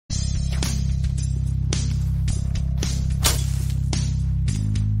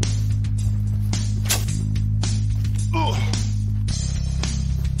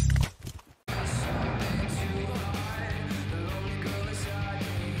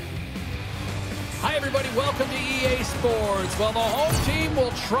Hi, everybody. Welcome to EA Sports. Well, the home team will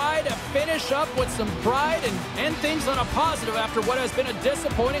try to finish up with some pride and end things on a positive after what has been a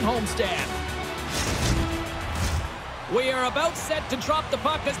disappointing homestand. We are about set to drop the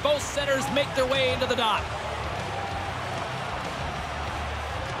puck as both setters make their way into the dot.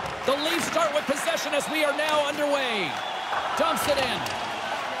 The Leafs start with possession as we are now underway. Dumps it in.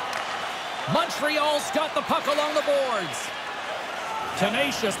 Montreal's got the puck along the boards.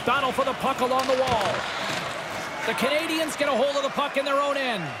 Tenacious battle for the puck along the wall. The Canadians get a hold of the puck in their own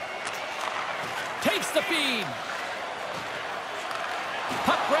end. Takes the feed.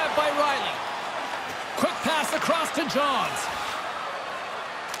 Puck grabbed by Riley. Quick pass across to Johns.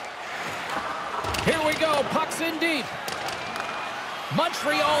 Here we go. Puck's in deep.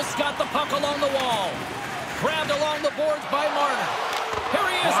 Montreal's got the puck along the wall. Grabbed along the boards by Marner. Here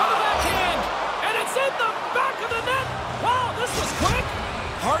he is on the backhand. And it's in the back of the net. Wow, this was quick.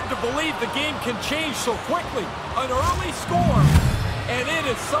 Hard to believe the game can change so quickly. An early score, and it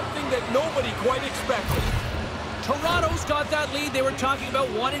is something that nobody quite expected. Toronto's got that lead. They were talking about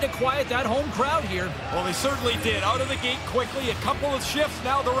wanting to quiet that home crowd here. Well, they certainly did. Out of the gate quickly, a couple of shifts,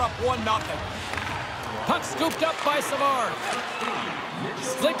 now they're up 1-0. Puck scooped up by Savard.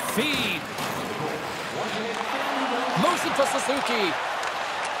 Slick feed. Moves it to Suzuki.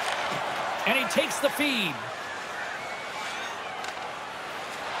 And he takes the feed.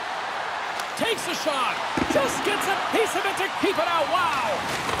 Takes a shot. Just gets a piece of it to keep it out. Wow.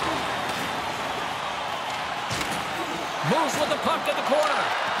 Moves with the puck at the corner.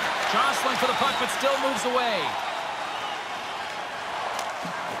 Jostling for the puck, but still moves away.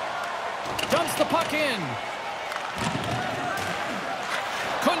 Dumps the puck in.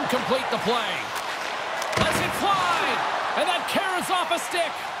 Couldn't complete the play. Lets it fly. And that carries off a stick.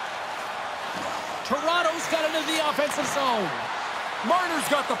 Toronto's got into the offensive zone. Marner's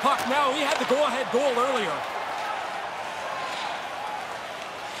got the puck now. He had the go-ahead goal earlier.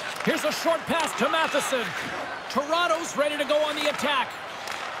 Here's a short pass to Matheson. Toronto's ready to go on the attack.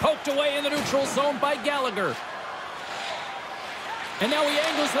 Poked away in the neutral zone by Gallagher. And now he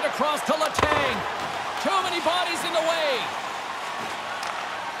angles it across to Letang. Too many bodies in the way.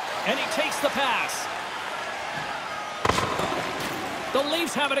 And he takes the pass. The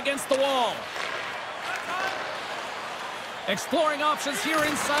Leafs have it against the wall. Exploring options here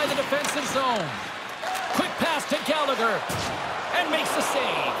inside the defensive zone. Quick pass to Gallagher. And makes the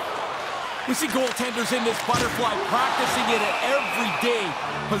save. We see goaltenders in this butterfly practicing it every day.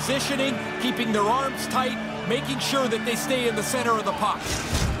 Positioning, keeping their arms tight, making sure that they stay in the center of the puck.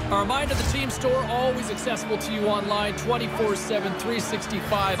 A reminder, the team store always accessible to you online, 24/7,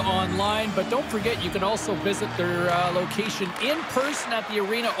 365 online. But don't forget, you can also visit their location in person at the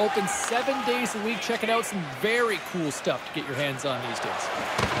arena, open 7 days a week. Check it out, some very cool stuff to get your hands on these days.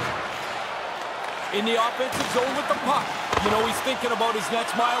 In the offensive zone with the puck. You know he's thinking about his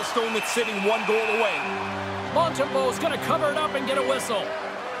next milestone that's sitting 1 goal away. Montembeau's going to cover it up and get a whistle.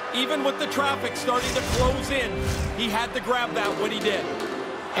 Even with the traffic starting to close in, he had to grab that when he did.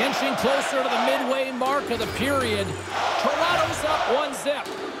 Inching closer to the midway mark of the period. Toronto's up 1-0.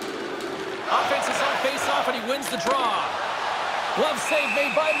 Offense is on face-off, and he wins the draw. Glove save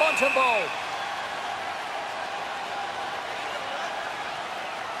made by Montembeau.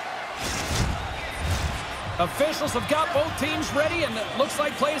 Officials have got both teams ready, and it looks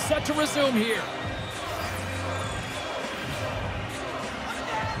like play is set to resume here.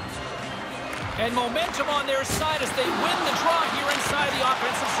 And momentum on their side as they win the draw here inside the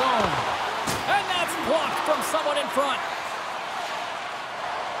offensive zone. And that's blocked from someone in front.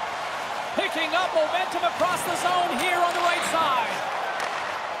 Picking up momentum across the zone here on the right side.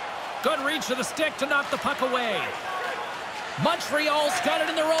 Good reach to the stick to knock the puck away. Montreal's got it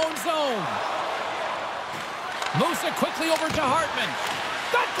in their own zone. Moves it quickly over to Hartman.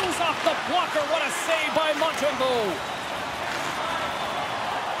 That goes off the blocker. What a save by Montembeau.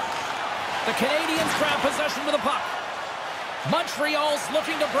 The Canadians grab possession with the puck. Montreal's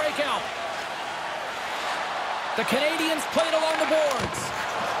looking to break out. The Canadians played along the boards.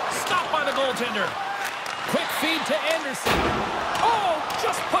 Stopped by the goaltender. Quick feed to Anderson. Oh,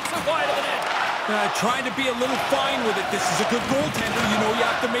 just puts it wide of the net. Trying to be a little fine with it. This is a good goaltender. You know you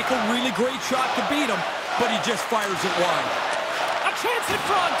have to make a really great shot to beat him, but he just fires it wide. A chance in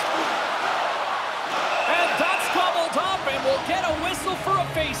front. And that's gobbled up, and we'll get a whistle for a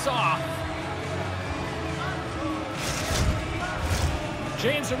face-off.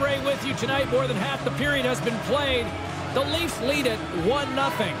 James and Ray with you tonight. More than half the period has been played. The Leafs lead it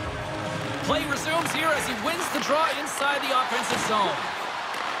 1-0. Play resumes here as he wins the draw inside the offensive zone.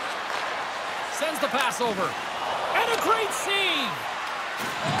 Sends the pass over. And a great save.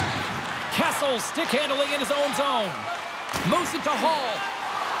 Whistle, stick handling in his own zone. Moves it to Hall.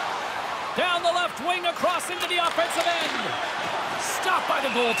 Down the left wing, across into the offensive end. Stopped by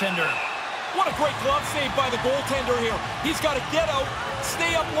the goaltender. What a great glove save by the goaltender here. He's got to get out,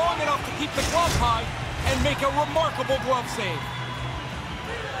 stay up long enough to keep the glove high, and make a remarkable glove save.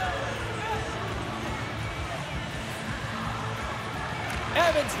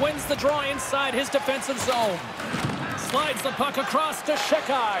 Evans wins the draw inside his defensive zone. Slides the puck across to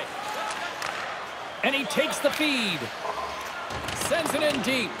Shekai. And he takes the feed. Sends it in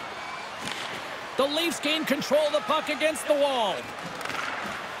deep. The Leafs gain control of the puck against the wall.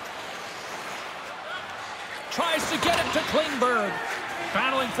 Tries to get it to Klingberg.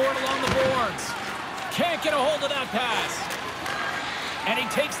 Battling for it along the boards. Can't get a hold of that pass. And he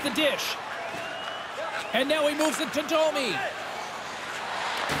takes the dish. And now he moves it to Domi.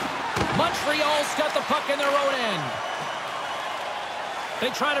 Montreal's got the puck in their own end. They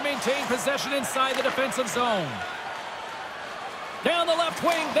try to maintain possession inside the defensive zone. Down the left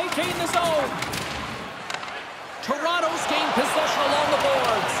wing, they gain the zone. Toronto's gained possession along the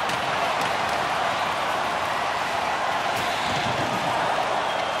boards.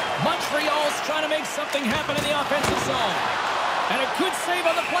 Montreal's trying to make something happen in the offensive zone. And a good save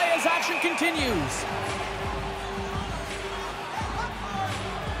on the play as action continues.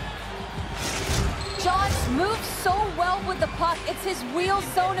 Johns moves so well with the puck. It's his wheel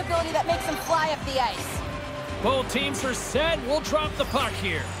zone ability that makes him fly up the ice. Both teams are set. We'll drop the puck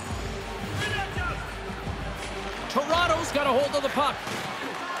here. Toronto's got a hold of the puck.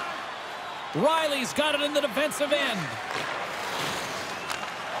 Riley's got it in the defensive end.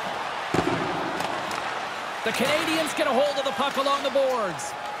 The Canadians get a hold of the puck along the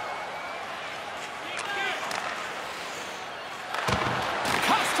boards.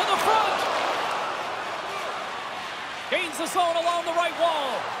 Cuts to the front. Gains the zone along the right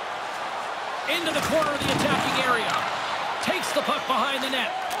wall. Into the corner of the attacking area. Takes the puck behind the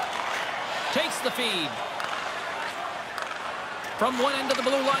net. Takes the feed. From one end of the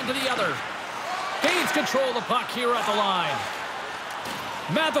blue line to the other. Gains control of the puck here at the line.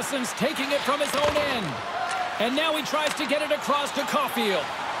 Matheson's taking it from his own end. And now he tries to get it across to Caulfield.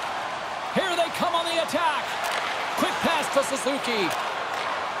 Here they come on the attack. Quick pass to Suzuki.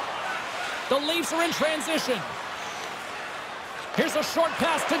 The Leafs are in transition. Here's a short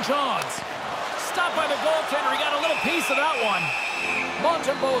pass to Johns. Stopped by the goaltender. He got a little piece of that one.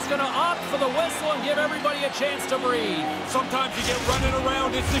 Montembeault's going to opt for the whistle and give everybody a chance to breathe. Sometimes you get running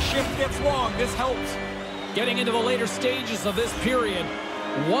around as the shift gets long. This helps. Getting into the later stages of this period.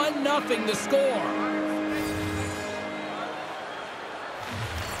 1-0 the score.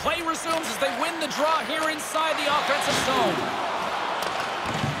 Play resumes as they win the draw here inside the offensive zone.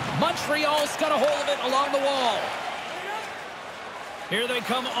 Montreal's got a hold of it along the wall. Here they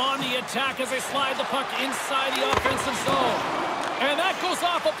come on the attack as they slide the puck inside the offensive zone. And that goes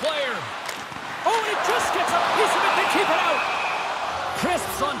off a player. Oh, and it just gets a piece of it to keep it out.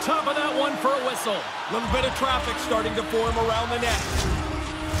 Crisps on top of that one for a whistle. A little bit of traffic starting to form around the net.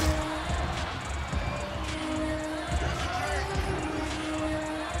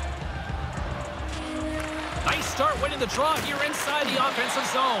 Nice start winning the draw here inside the offensive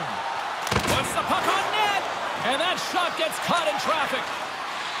zone. Puts the puck on net. And that shot gets caught in traffic.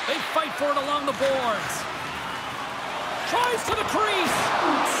 They fight for it along the boards. Tries to the crease.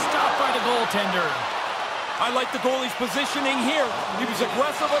 Stopped by the goaltender. I like the goalie's positioning here. He was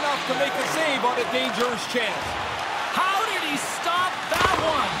aggressive enough to make a save on a dangerous chance. How did he stop that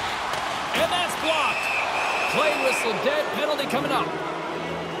one? And that's blocked. Play whistle dead. Penalty coming up.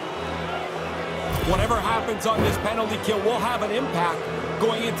 Whatever happens on this penalty kill will have an impact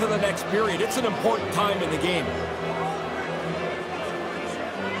going into the next period. It's an important time in the game.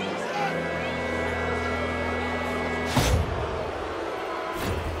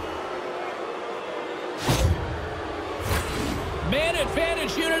 Man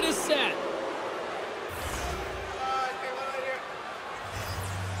advantage unit is set.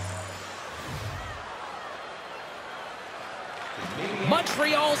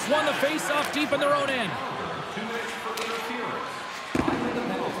 Montreal's won the face-off deep in their own end. 2 minutes for interference. After the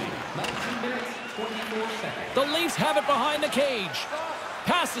penalty, 19 minutes, 24 seconds. The Leafs have it behind the cage.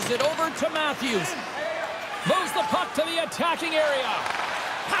 Passes it over to Matthews. Moves the puck to the attacking area.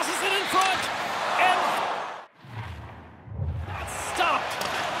 Passes it in front. And stopped.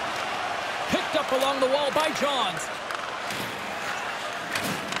 Picked up along the wall by Johns.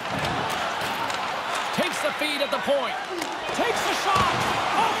 Takes the feed at the point. Takes the shot.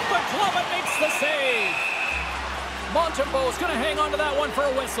 Off the glove and makes the save. Montembeault's going to hang on to that one for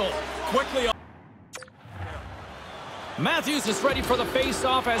a whistle. Quickly. Matthews is ready for the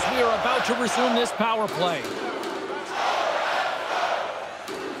face-off as we are about to resume this power play.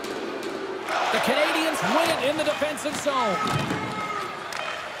 The Canadians win it in the defensive zone.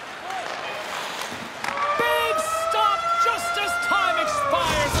 Big stop just as time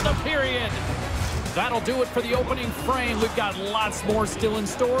expires in the period. That'll do it for the opening frame. We've got lots more still in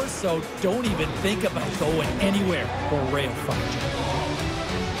store, so don't even think about going anywhere for rail fight.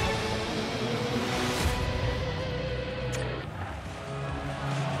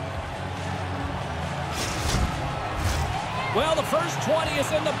 Well, the first 20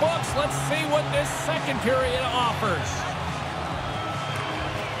 is in the books. Let's see what this second period offers.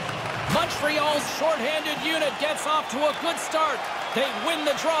 Montreal's shorthanded unit gets off to a good start. They win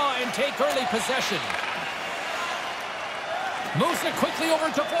the draw and take early possession. Moves it quickly over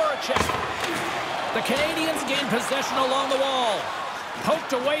to Voracek. The Canadians gain possession along the wall.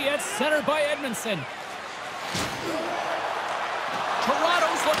 Poked away at center by Edmondson.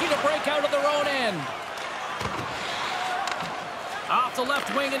 Toronto's looking to break out of their own end. Off the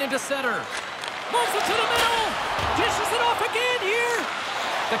left wing and into center. Moves it to the middle. Dishes it off again here.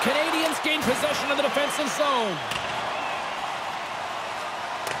 The Canadians gain possession of the defensive zone.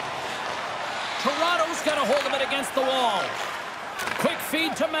 Toronto's got a hold of it against the wall. Quick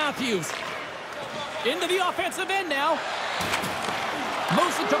feed to Matthews. Into the offensive end now.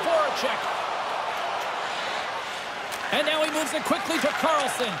 Moves it to Voracek. And now he moves it quickly to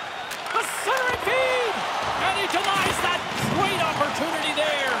Carlson. A center feed! And he denies that great opportunity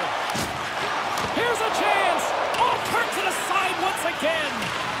there. Here's a chance. Oh, turns it aside once again.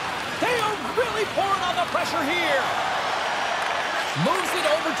 They are really pouring on the pressure here. Moves it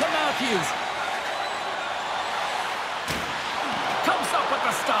over to Matthews. Comes up with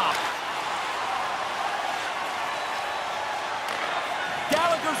the stop.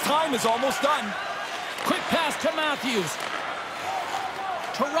 Gallagher's time is almost done. Quick pass to Matthews.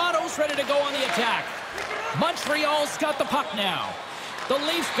 Toronto's ready to go on the attack. Montreal's got the puck now. The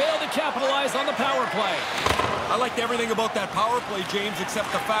Leafs fail to capitalize on the power play. I liked everything about that power play, James,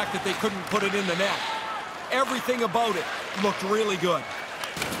 except the fact that they couldn't put it in the net. Everything about it looked really good.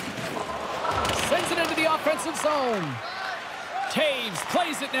 Sends it into the offensive zone. Taves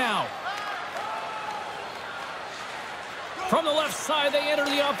plays it now. From the left side, they enter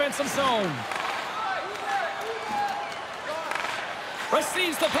the offensive zone.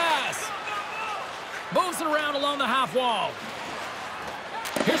 Receives the pass. Moves it around along the half wall.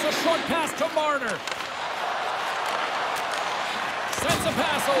 Here's a short pass to Marner. Sends a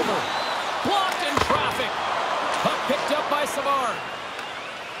pass over. Blocked in traffic. Puck picked up by Savard.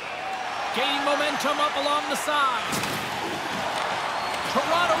 Gaining momentum up along the side.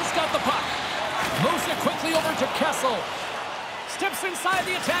 Toronto's got the puck. Moves it quickly over to Kessel. Steps inside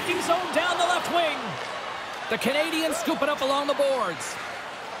the attacking zone down the left wing. The Canadians scoop it up along the boards.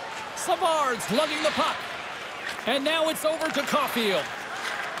 Savard's lugging the puck. And now it's over to Caulfield.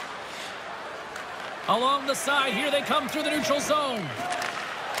 Along the side, here they come through the neutral zone.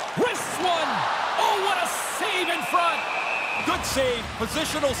 Wrists one. Oh, what a save in front. Good save.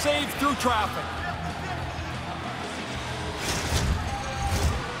 Positional save through traffic.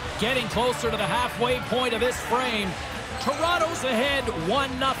 Getting closer to the halfway point of this frame. Toronto's ahead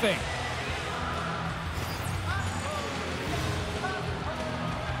 1-0.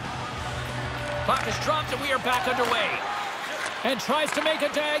 Puck is dropped and we are back underway. And tries to make a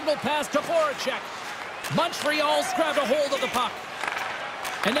diagonal pass to Voracek. Montreal's grabbed a hold of the puck.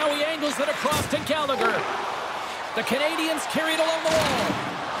 And now he angles it across to Gallagher. The Canadians carry it along the wall.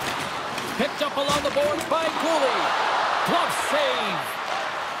 Picked up along the boards by Cooley. Glove save.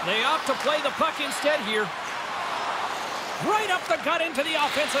 They opt to play the puck instead here. Right up the gut into the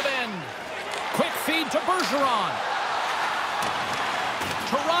offensive end. Quick feed to Bergeron.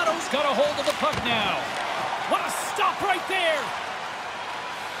 Toronto's got a hold of the puck now. What a stop right there.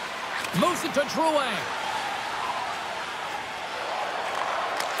 Moves it to Drouin.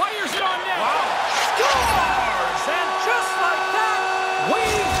 Fires it on net. Wow. Scores! And just like that, we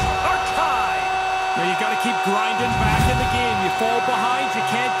are tied. Now you got to keep grinding back in the game. You fall behind, you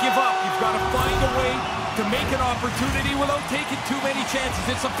can't give up. You've got to find a way to make an opportunity without taking too many chances.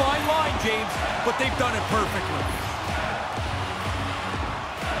 It's a fine line, James, but they've done it perfectly.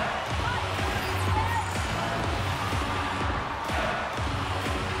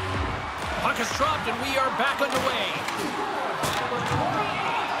 Puck is dropped and we are back underway.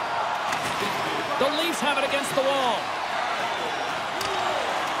 The Leafs have it against the wall.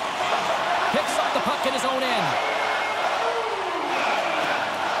 Picks up the puck in his own end.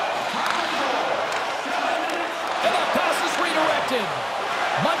 And that pass is redirected.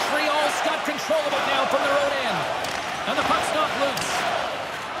 Montreal's got control of it now from their own end. And the puck's knocked loose.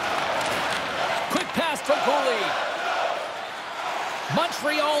 Quick pass to Goalie.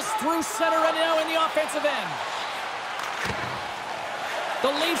 Montreal's through center and now in the offensive end.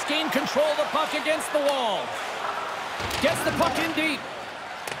 The Leafs gain control of the puck against the wall. Gets the puck in deep.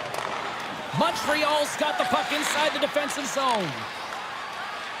 Montreal's got the puck inside the defensive zone.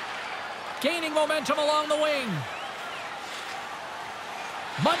 Gaining momentum along the wing.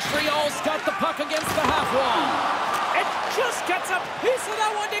 Montreal's got the puck against the half wall. It just gets a piece of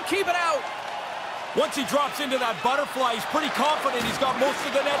that one to keep it out. Once he drops into that butterfly, he's pretty confident he's got most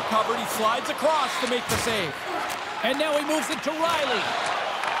of the net covered. He slides across to make the save. And now he moves it to Riley.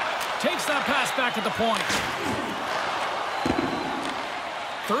 Takes that pass back at the point.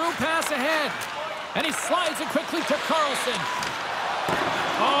 Through pass ahead. And he slides it quickly to Carlson.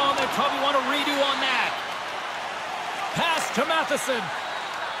 Oh, they probably want a redo on that. Pass to Matheson.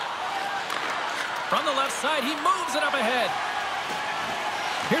 From the left side, he moves it up ahead.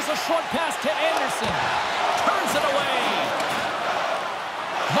 Here's a short pass to Anderson. Turns it away.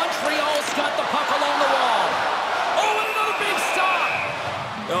 Montreal's got the puck along the wall. Oh, and another big stop.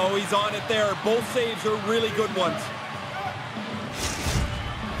 Oh, he's on it there. Both saves are really good ones.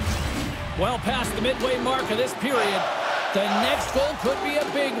 Well past the midway mark of this period. The next goal could be a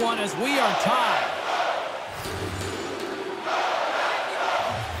big one as we are tied.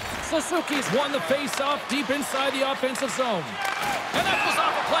 Suzuki's won the face-off deep inside the offensive zone. And that goes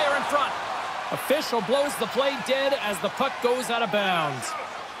off a player in front. Official blows the play dead as the puck goes out of bounds.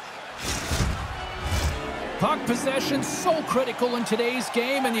 Puck possession so critical in today's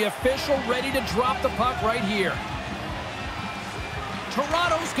game, and the official ready to drop the puck right here.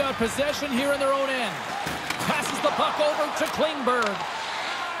 Toronto's got possession here in their own end. Passes the puck over to Klingberg.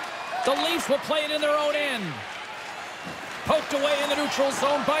 The Leafs will play it in their own end. Poked away in the neutral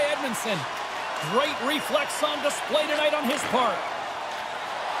zone by Edmondson. Great reflex on display tonight on his part.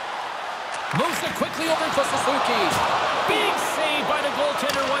 Moves it quickly over to Suzuki. Big save by the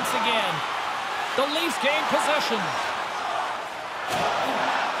goaltender once again. The Leafs gain possession.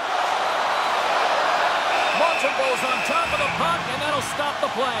 Montembeau's on top of the puck, and that'll stop the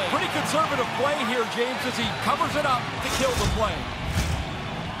play. Pretty conservative play here, James, as he covers it up to kill the play.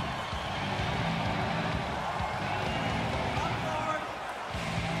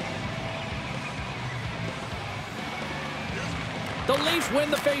 The Leafs win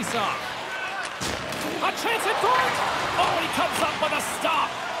the faceoff. A chance in front. Oh, and he comes up with a stop.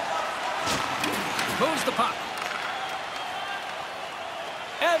 Moves the puck.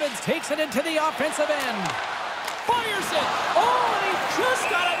 Evans takes it into the offensive end. Fires it. Oh, and he just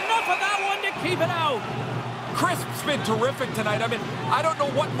got enough of that one to keep it out. Crisp's been terrific tonight. I mean, I don't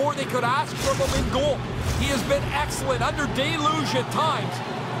know what more they could ask from him in goal. He has been excellent, under deluge at times,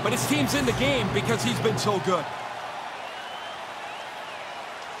 but his team's in the game because he's been so good.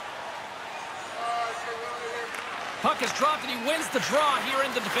 Puck is dropped, and he wins the draw here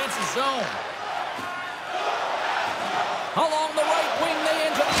in the defensive zone. Along the right wing, they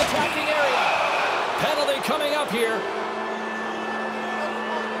enter the attacking area. Penalty coming up here.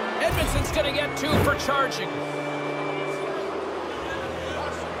 Edmondson's going to get 2 for charging.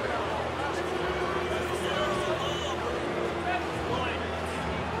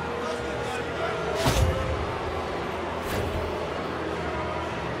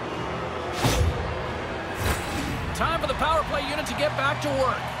 Time for the power play unit to get back to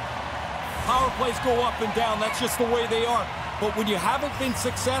work. Power plays go up and down. That's just the way they are. But when you haven't been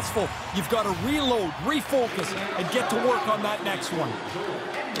successful, you've got to reload, refocus, and get to work on that next one.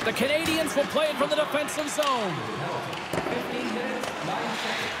 The Canadians will play it from the defensive zone.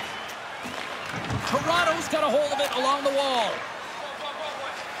 Toronto's got a hold of it along the wall.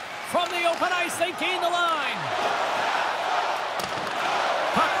 From the open ice, they gain the line.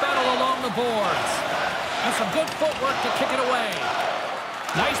 Puck battle along the boards. And some good footwork to kick it away.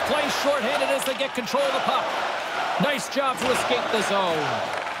 Nice play shorthanded as they get control of the puck. Nice job to escape the zone.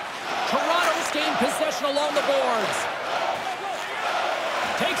 Toronto's gained possession along the boards.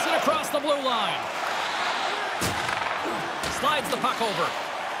 Takes it across the blue line. Slides the puck over.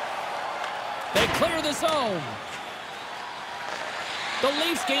 They clear the zone. The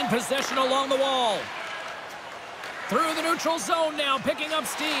Leafs gain possession along the wall. Through the neutral zone now, picking up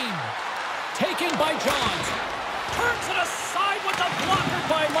steam. Taken by Johns. Turns it aside with the blocker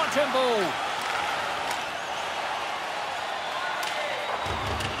by Montembeault.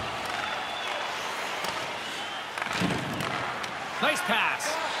 Nice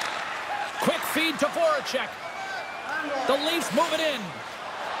pass. Quick feed to Voracek. The Leafs move it in.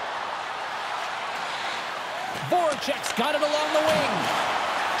 Voracek's got it along the wing.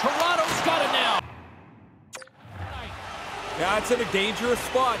 Toronto's got it now. Yeah, it's in a dangerous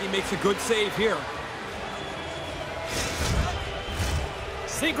spot. He makes a good save here.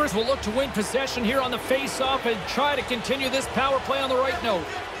 Seegers will look to win possession here on the face-off and try to continue this power play on the right note.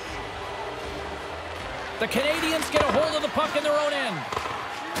 The Canadians get a hold of the puck in their own end.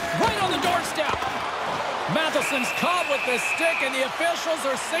 Right on the doorstep. Matheson's caught with the stick, and the officials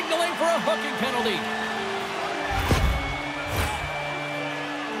are signaling for a hooking penalty.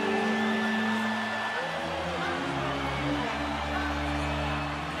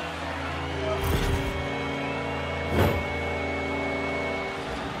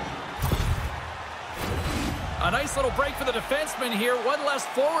 A nice little break for the defenseman here. One less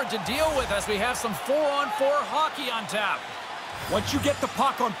forward to deal with as we have some 4-on-4 hockey on tap. Once you get the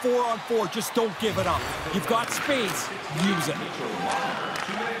puck on 4-on-4, just don't give it up. You've got space, use it.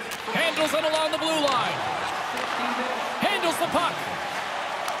 Handles it along the blue line. Handles the puck.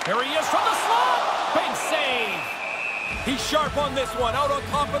 Here he is from the slot. Big save. He's sharp on this one. Out on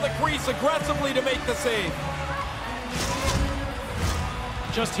top of the crease aggressively to make the save.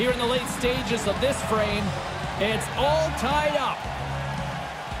 Just here in the late stages of this frame, it's all tied up.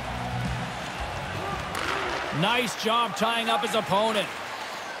 Nice job tying up his opponent.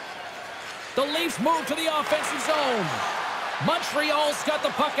 The Leafs move to the offensive zone. Montreal's got the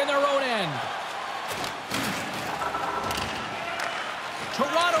puck in their own end.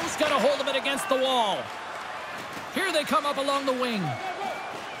 Toronto's got a hold of it against the wall. Here they come up along the wing.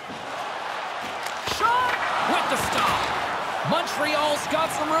 Shot with the stop. Montreal's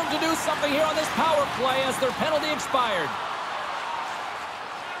got some room to do something here on this power play as their penalty expired.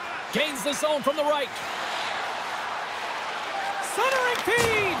 Gains the zone from the right. Centering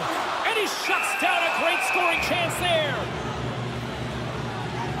feed! And he shuts down a great scoring chance there.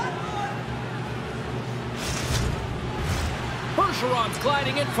 Bergeron's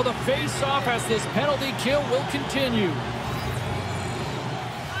gliding in for the face-off as this penalty kill will continue.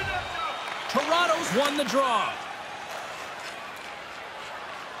 Toronto's won the draw.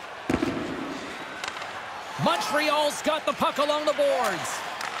 Montreal's got the puck along the boards.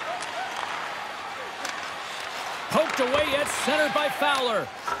 Poked away, yet centered by Fowler.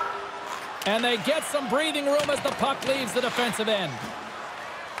 And they get some breathing room as the puck leaves the defensive end.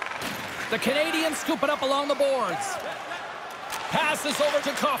 The Canadians scoop it up along the boards. Passes over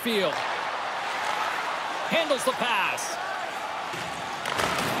to Caulfield. Handles the pass.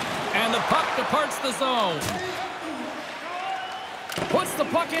 And the puck departs the zone. Puts the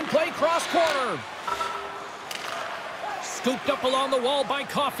puck in play cross corner. Scooped up along the wall by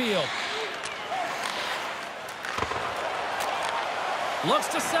Caulfield. Looks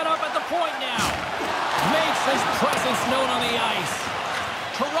to set up at the point now. Makes his presence known on the ice.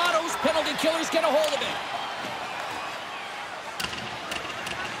 Toronto's penalty killers get a hold of it.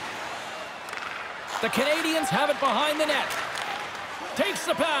 The Canadians have it behind the net. Takes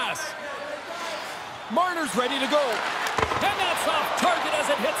the pass. Marner's ready to go. And that's off target as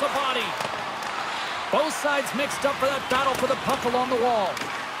it hits a body. Both sides mixed up for that battle for the puck along the wall.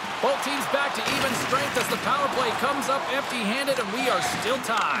 Both teams back to even strength as the power play comes up empty-handed, and we are still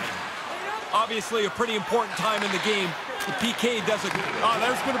tied. Obviously a pretty important time in the game. The PK doesn't... Oh,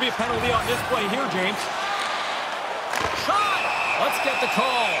 there's going to be a penalty on this play here, James. Shot! Let's get the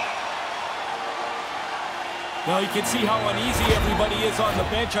call. Now you can see how uneasy everybody is on the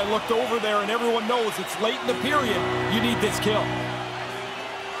bench. I looked over there, and everyone knows it's late in the period. You need this kill.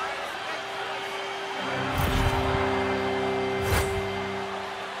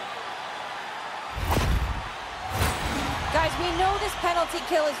 Guys, we know this penalty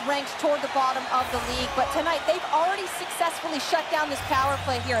kill is ranked toward the bottom of the league, but tonight they've already successfully shut down this power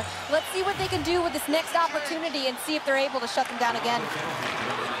play here. Let's see what they can do with this next opportunity and see if they're able to shut them down again.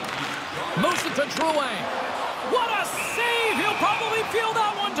 Moves it to Drouin. What a save! He'll probably feel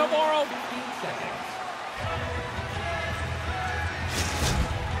that one tomorrow.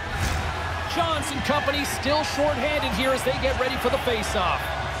 Johnson company still short-handed here as they get ready for the face-off.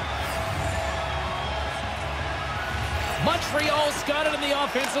 Montreal's got it in the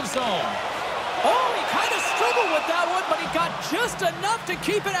offensive zone. Oh, he kind of struggled with that one, but he got just enough to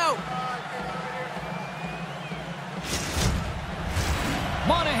keep it out.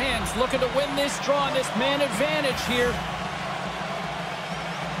 Monahan's looking to win this draw on this man advantage here.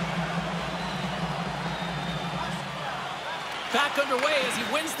 Back underway as he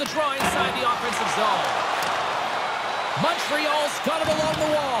wins the draw inside the offensive zone. Montreal's got it along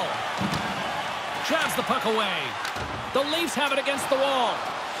the wall. Jabs the puck away. The Leafs have it against the wall.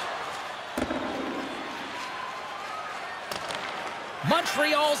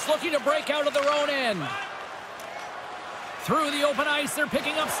 Montreal's looking to break out of their own end. Through the open ice, they're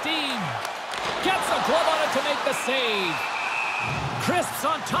picking up steam. Gets a glove on it to make the save. Crisps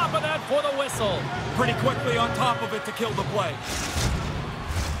on top of that for the whistle. Pretty quickly on top of it to kill the play.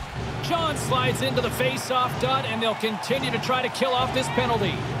 John slides into the face-off dot, and they'll continue to try to kill off this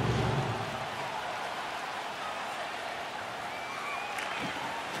penalty.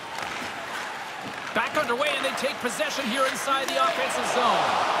 Back underway, and they take possession here inside the offensive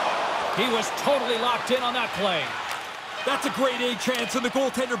zone. He was totally locked in on that play. That's a great A chance, and the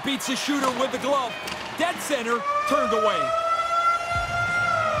goaltender beats the shooter with the glove. Dead center, turned away.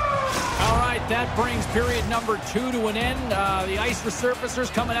 All right, that brings period number 2 to an end. The ice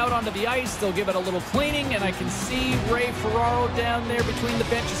resurfacers coming out onto the ice. They'll give it a little cleaning, and I can see Ray Ferraro down there between the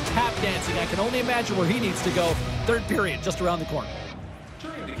benches tap dancing. I can only imagine where he needs to go. Third period, just around the corner.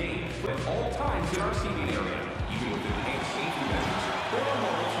 During the game, with all times in our seating area, even with enhanced safety measures, goal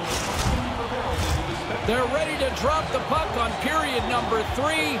models will constantly prevail as you expect. They're ready to drop the puck on period number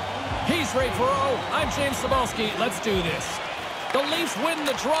 3. He's Ray Ferraro. I'm James Cebulski. Let's do this. The Leafs win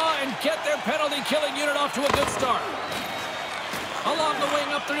the draw and get their penalty-killing unit off to a good start. Along the wing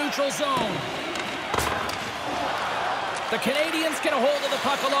up the neutral zone. The Canadians get a hold of the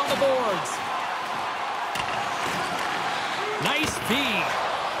puck along the boards. Nice feed.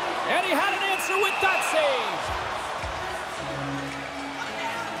 And he had an answer with that save.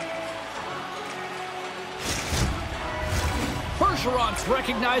 Bergeron's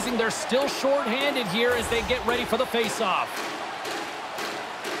recognizing they're still short-handed here as they get ready for the face-off.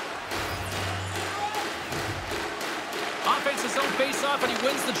 Offensive zone face-off, and he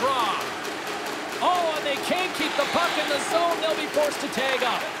wins the draw. Oh, and they can't keep the puck in the zone. They'll be forced to tag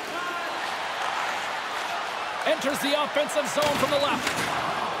up. Enters the offensive zone from the left.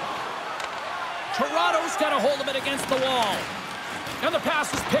 Toronto's got a hold of it against the wall. And the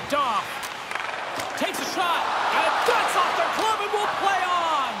pass is picked off. Takes a shot, and that's off their glove and will play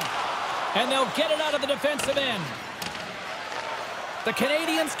on. And they'll get it out of the defensive end. The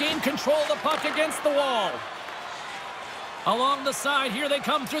Canadians gain control of the puck against the wall. Along the side, here they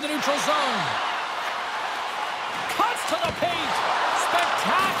come through the neutral zone. Cuts to the paint.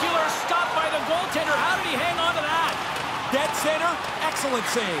 Spectacular stop by the goaltender. How did he hang on to that? Dead center, excellent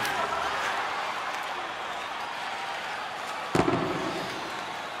save.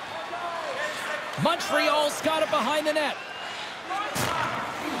 Montreal's got it behind the net.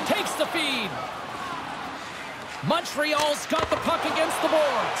 Takes the feed. Montreal's got the puck against the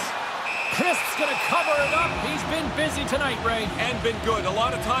boards. Crisp's going to cover it up. He's been busy tonight, Ray. And been good. A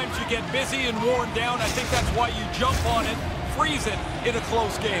lot of times you get busy and worn down. I think that's why you jump on it, freeze it in a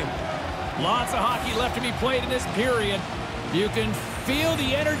close game. Lots of hockey left to be played in this period. You can feel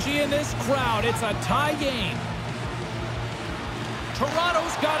the energy in this crowd. It's a tie game.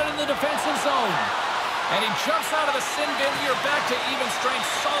 Toronto's got it in the defensive zone. And he jumps out of the sin bin here, back to even strength.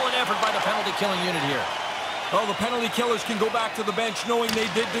 Solid effort by the penalty-killing unit here. Well, the penalty killers can go back to the bench knowing they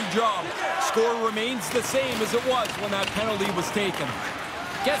did their job. Score remains the same as it was when that penalty was taken.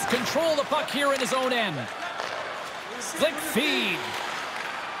 Gets control of the puck here in his own end. Slick feed.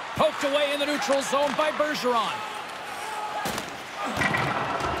 Poked away in the neutral zone by Bergeron.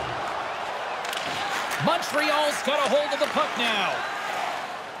 Montreal's got a hold of the puck now.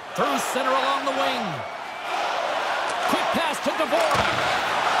 Through center along the wing. Quick pass to Dvorak.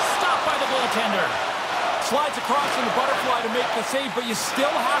 Stopped by the goaltender. Slides across in the butterfly to make the save, but you still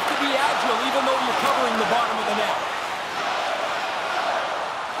have to be agile even though you're covering the bottom of the net.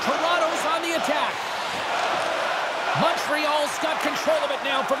 Toronto's on the attack. Montreal's got control of it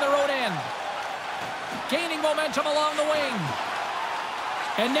now from their own end. Gaining momentum along the wing.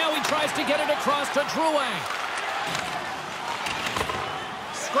 And now he tries to get it across to Drouin.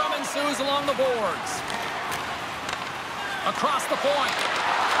 Scrum ensues along the boards. Across the point.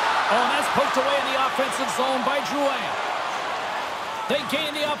 Oh, and that's poked away in the offensive zone by Drouin. They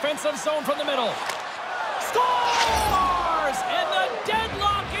gain the offensive zone from the middle. Scores! And the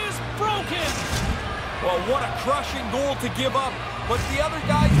deadlock is broken. Well, what a crushing goal to give up. But the other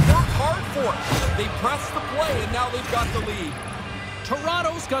guys worked hard for it. They pressed the play, and now they've got the lead.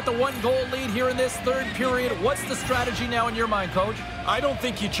 Toronto's got the 1-goal lead here in this third period. What's the strategy now in your mind, Coach? I don't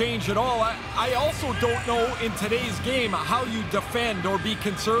think you change at all. I also don't know in today's game how you defend or be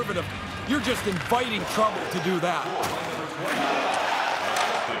conservative. You're just inviting trouble to do that.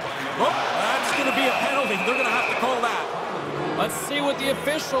 Oh, that's going to be a penalty. They're going to have to call that. Let's see what the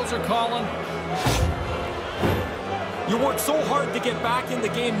officials are calling. You work so hard to get back in the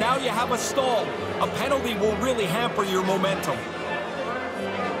game. Now you have a stall. A penalty will really hamper your momentum.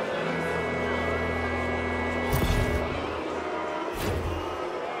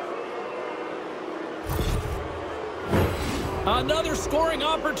 Another scoring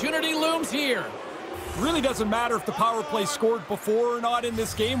opportunity looms here. Really doesn't matter if the power play scored before or not in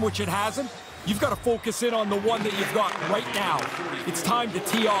this game, which it hasn't. You've got to focus in on the one that you've got right now. It's time to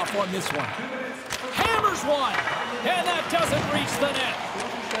tee off on this one. Hammers one, and that doesn't reach the net.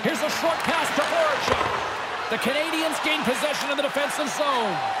 Here's a short pass to Voracek. The Canadians gain possession of the defensive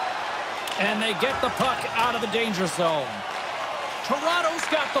zone. And they get the puck out of the danger zone. Toronto's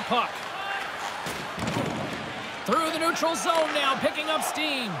got the puck. Through the neutral zone now, picking up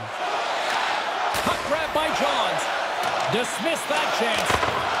steam. Puck grab by Johns. Dismiss that chance.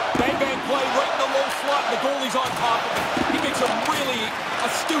 Bang-bang play right in the low slot. The goalie's on top of it. He makes a really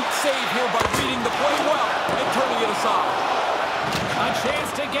astute save here by reading the play well and turning it aside. A chance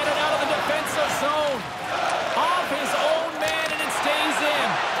to get it out of the defensive zone. Off his own man, and it stays in.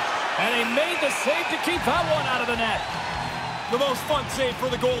 And he made the save to keep that one out of the net. The most fun save for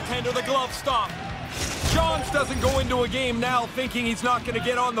the goaltender, the glove stop. Johns doesn't go into a game now thinking he's not going to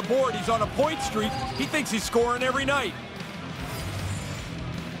get on the board. He's on a point streak. He thinks he's scoring every night.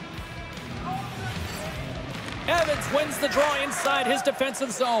 Evans wins the draw inside his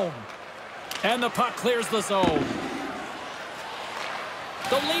defensive zone. And the puck clears the zone.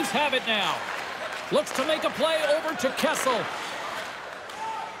 The Leafs have it now. Looks to make a play over to Kessel.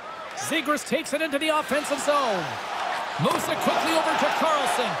 Zegras takes it into the offensive zone. Moves it quickly over to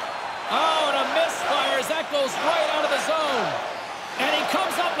Carlson. Oh, and a misfire as that goes right out of the zone. And he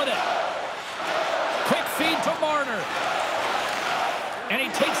comes up with it. Quick feed to Marner. And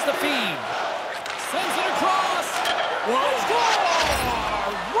he takes the feed. Sends it across. Whoa. Score!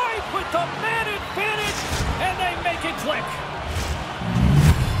 Right with the man advantage, and they make it click.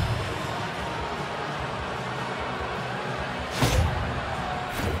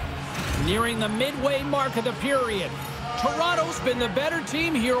 Nearing the midway mark of the period. Toronto's been the better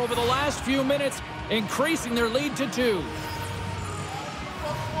team here over the last few minutes, increasing their lead to 2.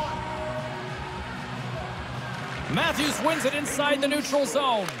 Matthews wins it inside the neutral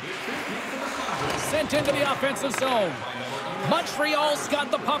zone. Sent into the offensive zone. Montreal's got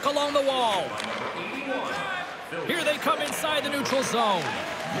the puck along the wall. Here they come inside the neutral zone.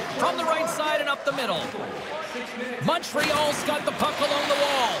 From the right side and up the middle. Montreal's got the puck along the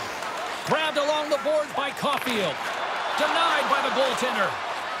wall. Grabbed along the boards by Caulfield. Denied by the goaltender.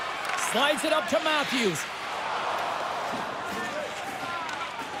 Slides it up to Matthews.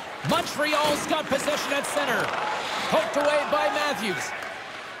 Montreal's got possession at center. Poked away by Matthews.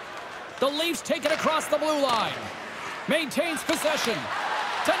 The Leafs take it across the blue line. Maintains possession.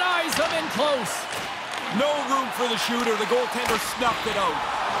 Denies them in close. No room for the shooter. The goaltender snuffed it out.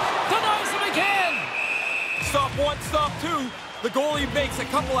 Denies them again. Stop one, stop two. The goalie makes a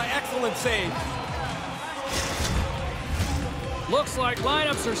couple of excellent saves. Looks like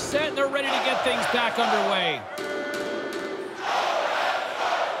lineups are set and they're ready to get things back underway.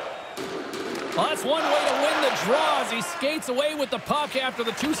 Well, that's one way to win the draw as he skates away with the puck after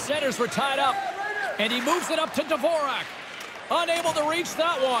the 2 centers were tied up. And he moves it up to Dvorak. Unable to reach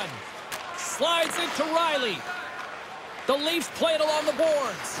that one. Slides it to Riley. The Leafs play it along the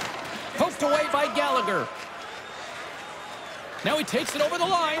boards. Poked away by Gallagher. Now he takes it over the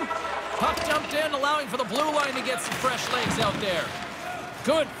line. Puck dumped in, allowing for the blue line to get some fresh legs out there.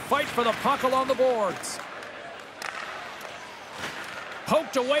 Good fight for the puck along the boards.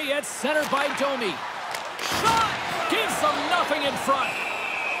 Poked away at center by Domi. Shot! Gives them nothing in front.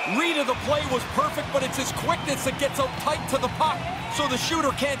 Read of the play was perfect, but it's his quickness that gets out tight to the puck, so the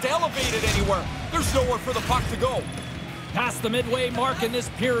shooter can't elevate it anywhere. There's nowhere for the puck to go. Past the midway mark in this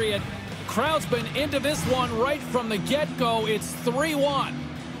period. Crowd's been into this one right from the get-go. It's 3-1.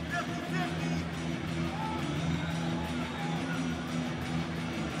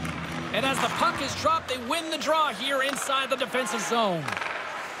 And as the puck is dropped, they win the draw here inside the defensive zone.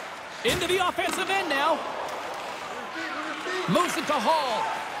 Into the offensive end now. Moves it to Hall.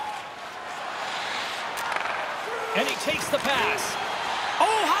 And he takes the pass.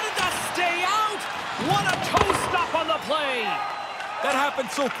 Oh, how did that stay out? What a toe stop on the play. That happened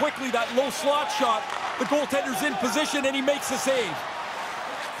so quickly, that low slot shot. The goaltender's in position, and he makes the save.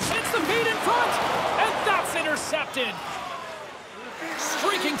 Sends the feed in front, and that's intercepted.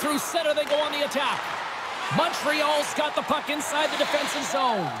 Streaking through center, they go on the attack. Montreal's got the puck inside the defensive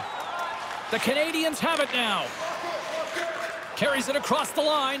zone. The Canadians have it now. Carries it across the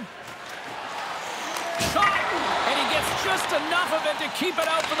line. Shot, and he gets just enough of it to keep it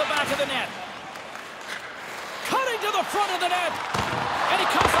out for the back of the net. Cutting to the front of the net, and he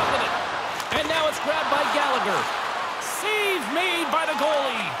comes up with it. And now it's grabbed by Gallagher. Save made by the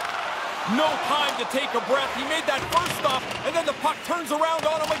goalie. No time to take a breath. He made that first stop, and then the puck turns around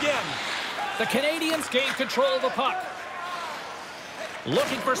on him again. The Canadians gain control of the puck.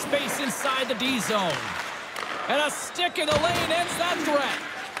 Looking for space inside the D zone. And a stick in the lane ends that threat.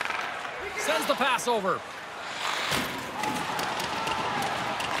 Sends the pass over.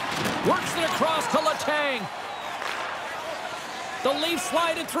 Works it across to Letang. The Leafs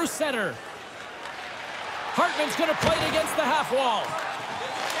slide it through center. Hartman's going to play it against the half wall.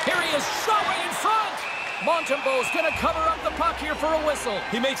 Here he is, shot right in front. Montembeault's going to cover up the puck here for a whistle.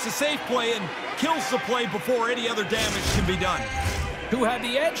 He makes a safe play and kills the play before any other damage can be done. Who had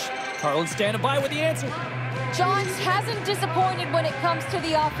the edge? Carlin standing by with the answer. Johns hasn't disappointed when it comes to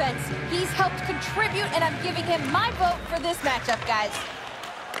the offense. He's helped contribute, and I'm giving him my vote for this matchup, guys.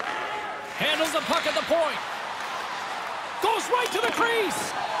 Handles the puck at the point. Goes right to the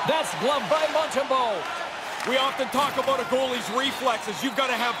crease. That's gloved by Montembeault. We often talk about a goalie's reflexes. You've got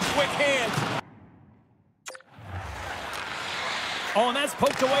to have quick hands. Oh, and that's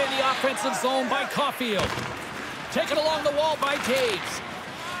poked away in the offensive zone by Caulfield. Taken along the wall by Taves.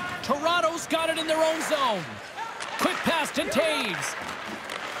 Toronto's got it in their own zone. Quick pass to Taves.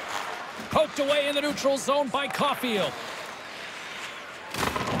 Poked away in the neutral zone by Caulfield.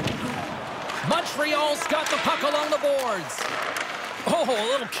 Montreal's got the puck along the boards. Oh, a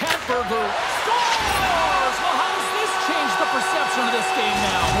little cat burglar. Scores! Well, how does this change the perception of this game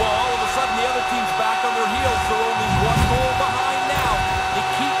now? Well, all of a sudden, the other team's back on their heels. They're only one goal behind now. You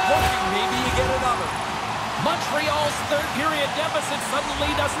keep pushing, maybe you get another. Montreal's third period deficit suddenly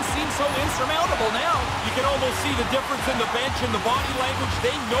doesn't seem so insurmountable now. You can almost see the difference in the bench and the body language.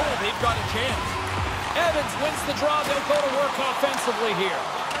 They know they've got a chance. Evans wins the draw. They'll go to work offensively here.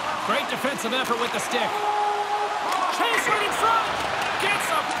 Great defensive effort with the stick. Chase right in front. Gets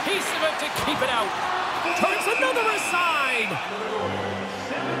a piece of it to keep it out. Turns another aside.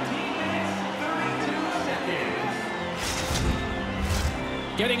 17 minutes, 32 seconds.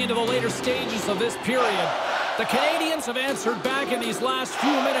 Getting into the later stages of this period, the Canadiens have answered back in these last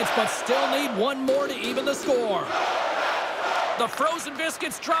few minutes, but still need one more to even the score. The frozen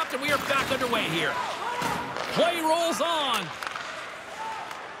biscuits dropped, and we are back underway here. Play rolls on.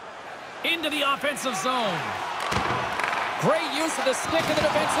 Into the offensive zone. Great use of the stick in the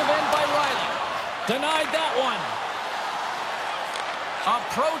defensive end by Riley. Denied that one.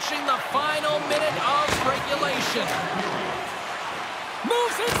 Approaching the final minute of regulation.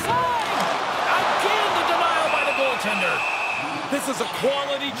 Moves inside. Again, the denial by the goaltender. This is a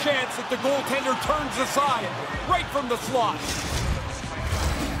quality chance that the goaltender turns aside right from the slot.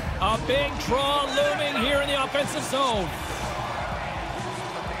 A big draw looming here in the offensive zone.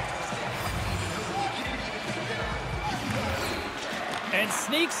 And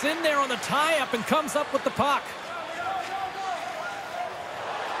sneaks in there on the tie-up and comes up with the puck.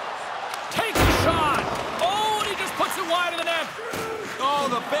 Takes a shot. Oh, and he just puts it wide of the net.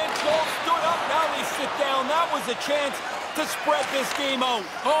 Oh, the bench all stood up. Now they sit down. That was a chance to spread this game out.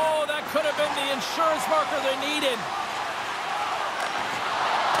 Oh, that could have been the insurance marker they needed.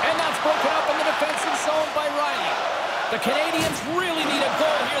 And that's broken up in the defensive zone by Riley. The Canadiens really need a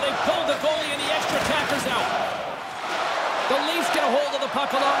goal here. They pulled the goalie and the extra attackers out. The Leafs get a hold of the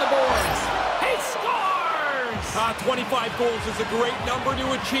puck along the boards. He scores! 25 goals is a great number to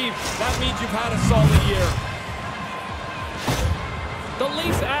achieve. That means you've had a solid year. The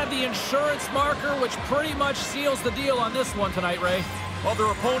Leafs add the insurance marker, which pretty much seals the deal on this one tonight, Ray. While their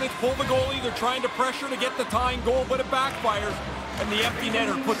opponents pull the goalie, they're trying to pressure to get the tying goal, but it backfires, and the empty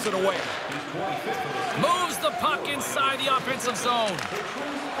netter puts it away. Moves the puck inside the offensive zone.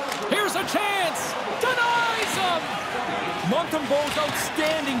 Here's a chance. Denies him. Montembeault's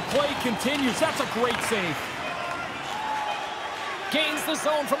outstanding play continues. That's a great save. Gains the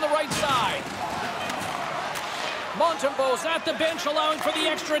zone from the right side. Montembeault's at the bench, allowing for the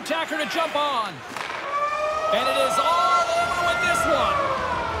extra attacker to jump on. And it is all over with this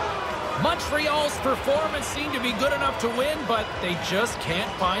one. Montreal's performance seemed to be good enough to win, but they just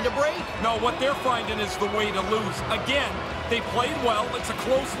can't find a break. No, what they're finding is the way to lose. Again, they played well. It's a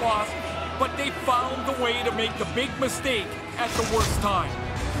close loss, but they found the way to make the big mistake at the worst time.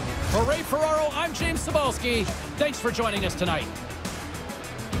 For Ray Ferraro, I'm James Cybulski. Thanks for joining us tonight.